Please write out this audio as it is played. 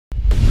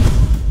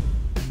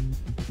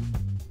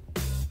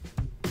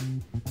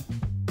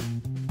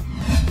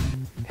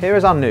Here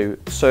is our new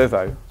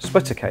servo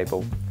splitter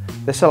cable.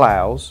 This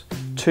allows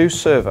two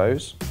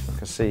servos, you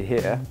can see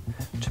here,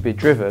 to be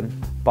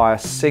driven by a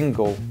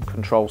single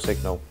control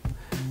signal.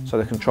 So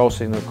the control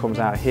signal comes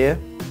out here.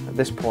 At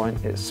this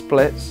point it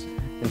splits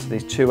into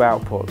these two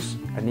outputs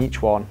and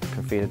each one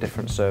can feed a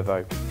different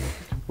servo.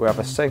 We have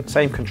the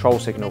same control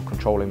signal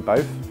controlling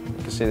both. You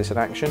can see this in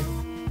action.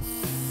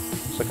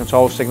 So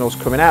control signals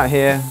coming out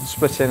here,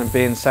 splitting and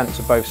being sent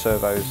to both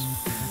servos.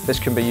 This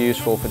can be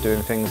useful for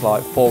doing things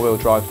like four-wheel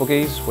drive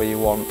buggies, where you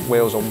want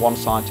wheels on one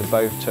side to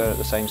both turn at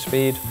the same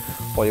speed,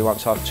 or you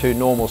want to have two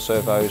normal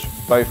servos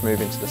both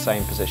move into the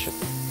same position.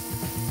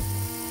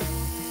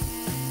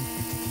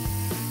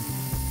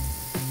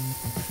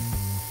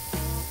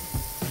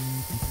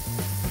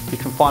 You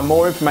can find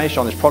more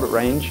information on this product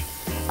range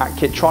at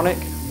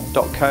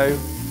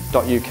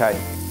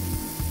kitronik.co.uk.